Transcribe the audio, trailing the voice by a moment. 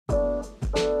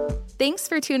Thanks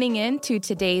for tuning in to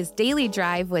today's Daily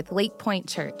Drive with Lakepointe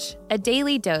Church, a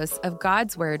daily dose of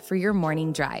God's Word for your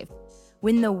morning drive.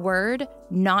 When the Word,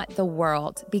 not the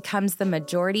world, becomes the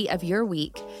majority of your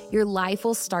week, your life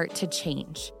will start to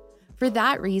change. For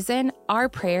that reason, our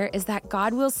prayer is that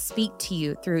God will speak to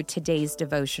you through today's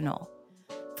devotional.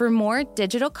 For more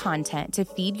digital content to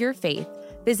feed your faith,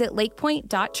 visit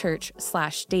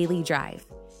lakepointe.church/dailydrive.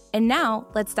 And now,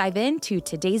 let's dive into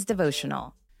today's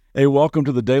devotional. Hey, welcome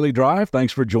to the Daily Drive.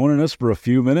 Thanks for joining us for a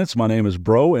few minutes. My name is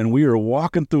Bro, and we are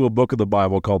walking through a book of the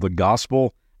Bible called the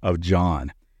Gospel of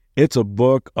John. It's a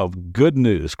book of good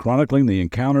news, chronicling the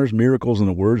encounters, miracles, and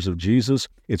the words of Jesus.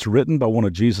 It's written by one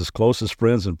of Jesus' closest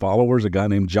friends and followers, a guy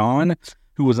named John,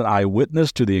 who was an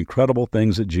eyewitness to the incredible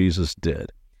things that Jesus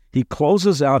did. He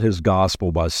closes out his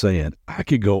gospel by saying, I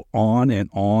could go on and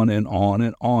on and on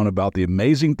and on about the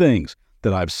amazing things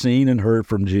that I've seen and heard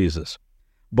from Jesus.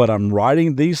 But I'm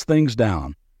writing these things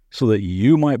down so that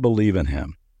you might believe in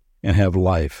him and have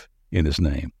life in his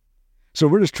name. So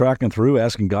we're just tracking through,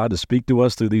 asking God to speak to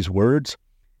us through these words.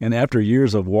 And after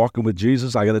years of walking with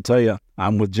Jesus, I got to tell you,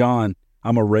 I'm with John.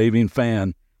 I'm a raving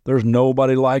fan. There's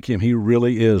nobody like him. He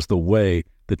really is the way,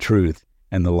 the truth,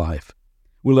 and the life.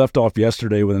 We left off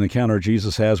yesterday with an encounter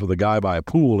Jesus has with a guy by a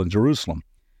pool in Jerusalem.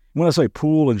 When I say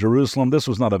pool in Jerusalem, this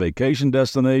was not a vacation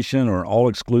destination or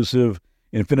all-exclusive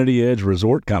Infinity Edge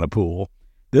resort kind of pool.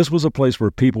 This was a place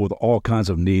where people with all kinds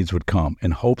of needs would come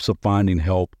in hopes of finding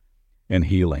help and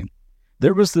healing.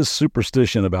 There was this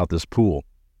superstition about this pool.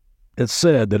 It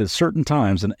said that at certain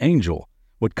times an angel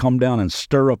would come down and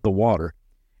stir up the water,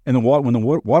 and when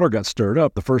the water got stirred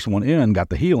up, the first one in got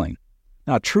the healing.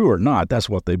 Now, true or not, that's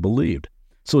what they believed.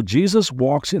 So Jesus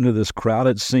walks into this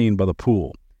crowded scene by the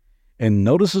pool and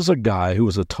notices a guy who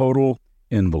was a total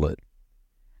invalid.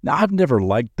 Now, I've never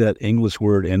liked that English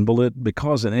word invalid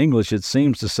because in English it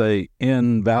seems to say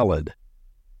invalid.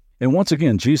 And once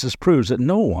again, Jesus proves that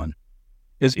no one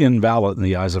is invalid in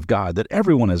the eyes of God, that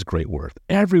everyone has great worth.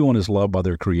 Everyone is loved by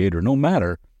their Creator, no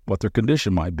matter what their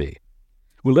condition might be.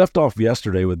 We left off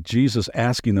yesterday with Jesus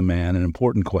asking the man an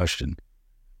important question.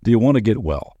 Do you want to get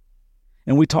well?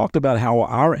 And we talked about how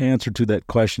our answer to that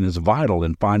question is vital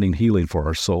in finding healing for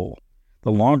our soul.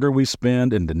 The longer we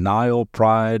spend in denial,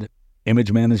 pride,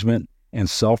 image management, and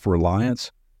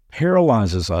self-reliance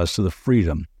paralyzes us to the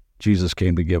freedom Jesus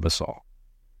came to give us all.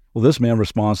 Well, this man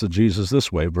responds to Jesus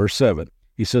this way, verse 7.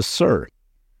 He says, Sir,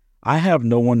 I have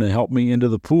no one to help me into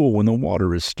the pool when the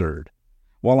water is stirred.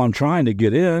 While I'm trying to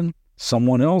get in,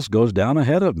 someone else goes down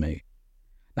ahead of me.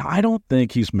 Now, I don't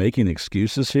think he's making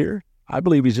excuses here. I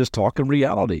believe he's just talking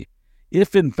reality.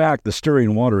 If, in fact, the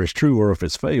stirring water is true or if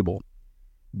it's fable,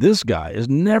 this guy is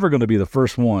never going to be the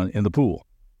first one in the pool.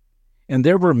 And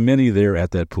there were many there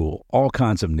at that pool, all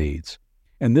kinds of needs.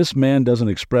 And this man doesn't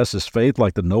express his faith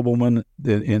like the nobleman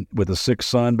with the sick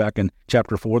son back in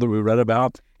chapter 4 that we read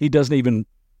about. He doesn't even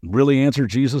really answer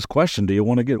Jesus' question, do you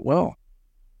want to get well?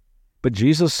 But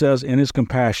Jesus says in his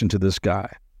compassion to this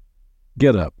guy,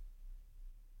 get up,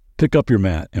 pick up your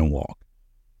mat and walk.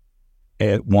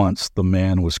 At once the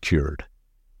man was cured.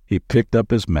 He picked up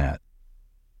his mat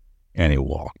and he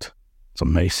walked. It's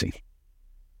amazing.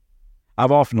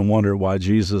 I've often wondered why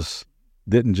Jesus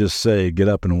didn't just say, get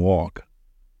up and walk.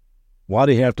 Why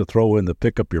do you have to throw in the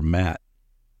pick up your mat?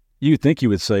 You'd think he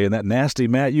would say, in that nasty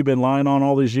mat you've been lying on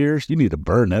all these years, you need to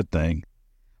burn that thing.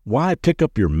 Why pick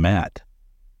up your mat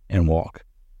and walk?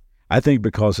 I think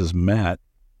because his mat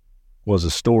was a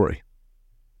story.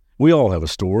 We all have a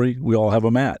story. We all have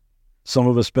a mat. Some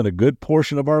of us spend a good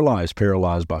portion of our lives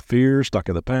paralyzed by fear, stuck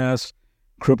in the past,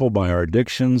 crippled by our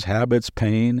addictions, habits,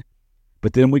 pain.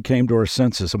 But then we came to our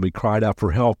senses and we cried out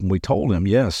for help and we told him,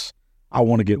 yes, I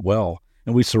want to get well.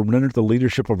 And we surrendered the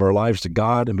leadership of our lives to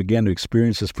God and began to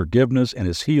experience his forgiveness and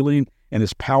his healing and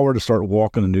his power to start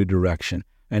walking a new direction.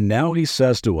 And now he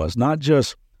says to us, not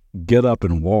just get up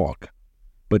and walk,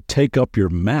 but take up your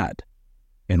mat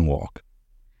and walk.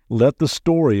 Let the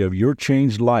story of your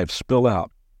changed life spill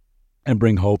out and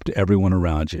bring hope to everyone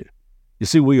around you. You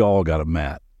see, we all got a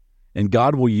mat, and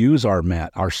God will use our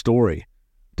mat, our story,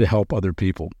 to help other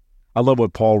people. I love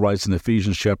what Paul writes in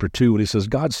Ephesians chapter 2 when he says,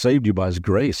 God saved you by his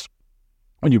grace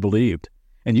when you believed,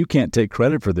 and you can't take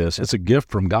credit for this. It's a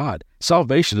gift from God.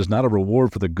 Salvation is not a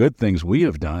reward for the good things we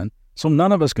have done, so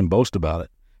none of us can boast about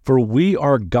it, for we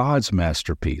are God's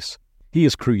masterpiece. He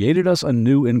has created us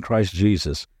anew in Christ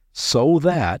Jesus so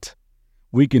that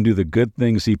we can do the good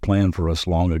things he planned for us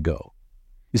long ago.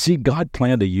 You see, God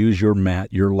planned to use your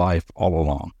mat, your life all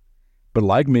along. But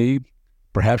like me,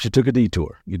 perhaps you took a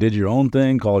detour. You did your own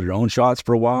thing, called your own shots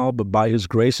for a while, but by his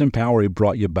grace and power, he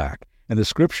brought you back. And the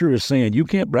scripture is saying you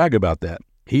can't brag about that.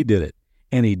 He did it.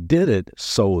 And he did it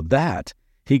so that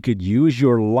he could use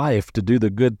your life to do the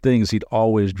good things he'd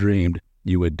always dreamed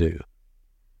you would do.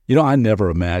 You know, I never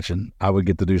imagined I would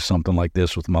get to do something like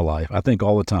this with my life. I think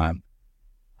all the time,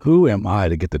 who am I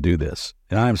to get to do this?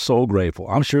 And I am so grateful.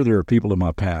 I'm sure there are people in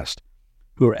my past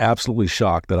who are absolutely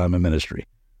shocked that I'm in ministry,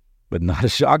 but not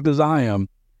as shocked as I am.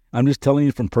 I'm just telling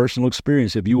you from personal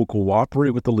experience, if you will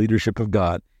cooperate with the leadership of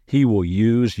God, he will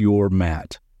use your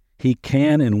mat. He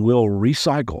can and will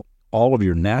recycle all of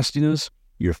your nastiness,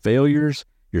 your failures,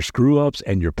 your screw-ups,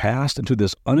 and your past into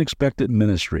this unexpected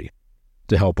ministry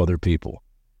to help other people.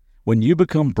 When you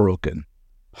become broken,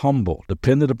 humble,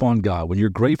 dependent upon God, when you're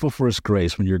grateful for his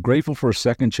grace, when you're grateful for a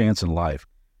second chance in life,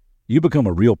 you become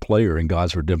a real player in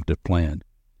God's redemptive plan.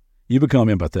 You become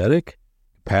empathetic,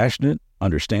 passionate,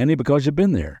 understanding because you've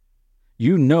been there.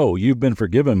 You know you've been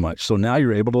forgiven much, so now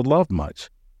you're able to love much.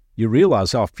 You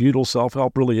realize how futile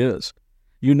self-help really is.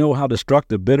 You know how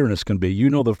destructive bitterness can be. You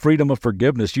know the freedom of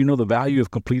forgiveness. You know the value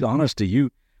of complete honesty. You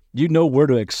know where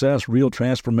to access real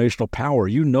transformational power.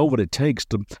 You know what it takes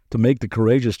to make the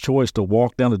courageous choice to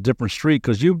walk down a different street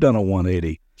because you've done a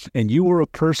 180. And you were a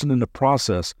person in the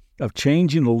process of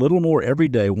changing a little more every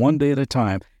day, one day at a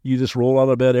time. You just roll out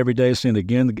of bed every day saying,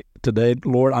 again, today,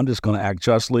 Lord, I'm just going to act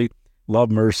justly,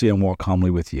 love mercy, and walk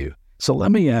humbly with you. So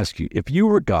let me ask you, if you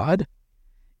were God,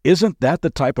 isn't that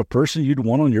the type of person you'd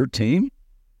want on your team?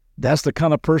 That's the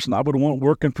kind of person I would want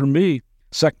working for me.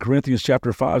 2 Corinthians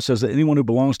chapter 5 says that anyone who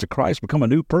belongs to Christ become a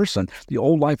new person. The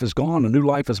old life is gone, a new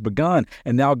life has begun,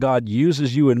 and now God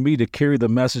uses you and me to carry the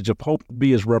message of hope, to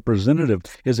be his representative,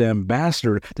 his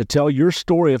ambassador, to tell your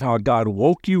story of how God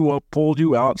woke you up, pulled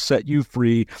you out, set you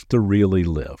free to really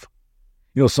live.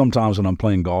 You know, sometimes when I'm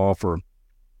playing golf or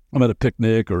I'm at a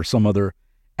picnic or some other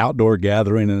outdoor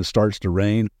gathering and it starts to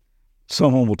rain,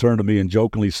 someone will turn to me and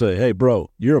jokingly say, "Hey, bro,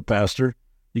 you're a pastor.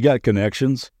 You got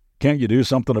connections. Can't you do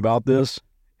something about this?"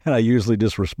 And I usually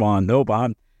just respond, "Nope,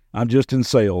 I'm just in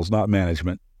sales, not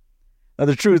management." Now,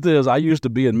 the truth is, I used to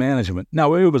be in management.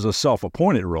 Now, it was a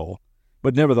self-appointed role,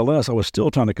 but nevertheless, I was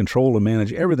still trying to control and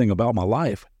manage everything about my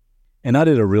life. And I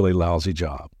did a really lousy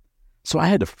job. So I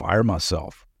had to fire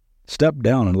myself, step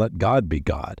down and let God be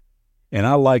God. And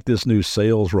I like this new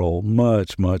sales role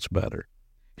much, much better.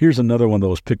 Here's another one of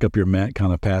those pick up your mat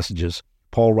kind of passages.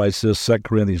 Paul writes this, 2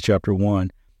 Corinthians chapter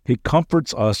 1. He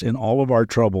comforts us in all of our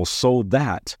troubles so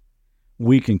that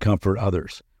we can comfort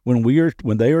others.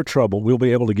 When they are troubled, we'll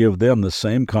be able to give them the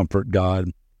same comfort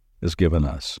God has given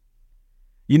us.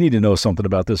 You need to know something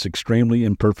about this extremely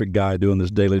imperfect guy doing this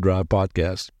Daily Drive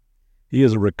podcast. He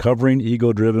is a recovering,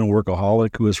 ego-driven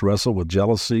workaholic who has wrestled with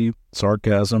jealousy,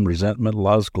 sarcasm, resentment,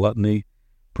 lust, gluttony,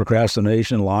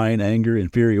 procrastination, lying, anger,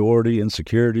 inferiority,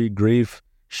 insecurity, grief,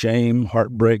 shame,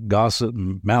 heartbreak, gossip,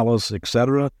 malice,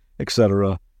 etc.,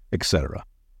 etc., etc.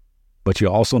 But you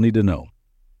also need to know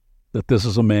that this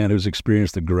is a man who's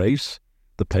experienced the grace,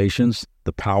 the patience,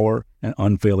 the power, and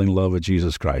unfailing love of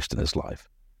Jesus Christ in his life.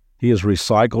 He has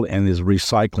recycled and is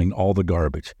recycling all the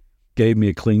garbage, gave me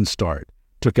a clean start,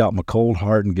 took out my cold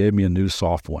heart and gave me a new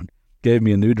soft one, gave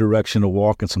me a new direction to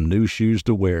walk and some new shoes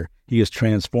to wear. He is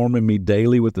transforming me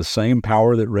daily with the same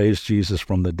power that raised Jesus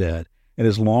from the dead. And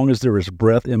as long as there is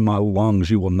breath in my lungs,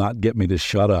 you will not get me to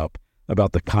shut up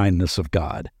about the kindness of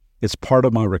God. It's part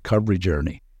of my recovery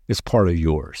journey. It's part of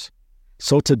yours.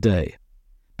 So today,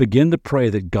 begin to pray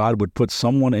that God would put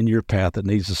someone in your path that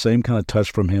needs the same kind of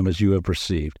touch from him as you have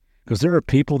received. Because there are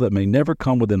people that may never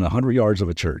come within 100 yards of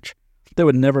a church. They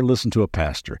would never listen to a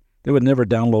pastor. They would never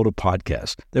download a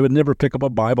podcast. They would never pick up a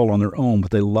Bible on their own, but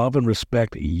they love and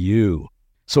respect you.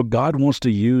 So God wants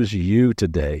to use you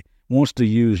today, wants to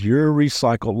use your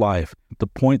recycled life to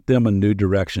point them in new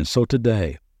directions. So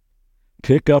today,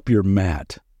 pick up your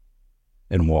mat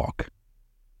and walk.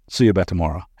 See you back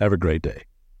tomorrow. Have a great day.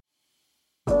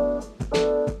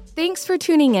 Thanks for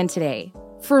tuning in today.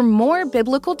 For more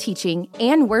biblical teaching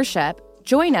and worship,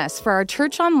 join us for our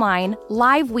Church Online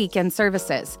live weekend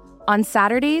services on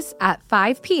Saturdays at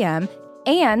 5 p.m.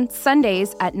 and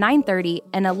Sundays at 9:30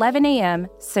 and 11 a.m.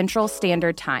 Central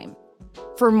Standard Time.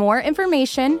 For more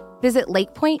information, visit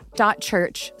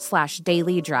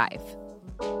lakepointe.church/dailydrive.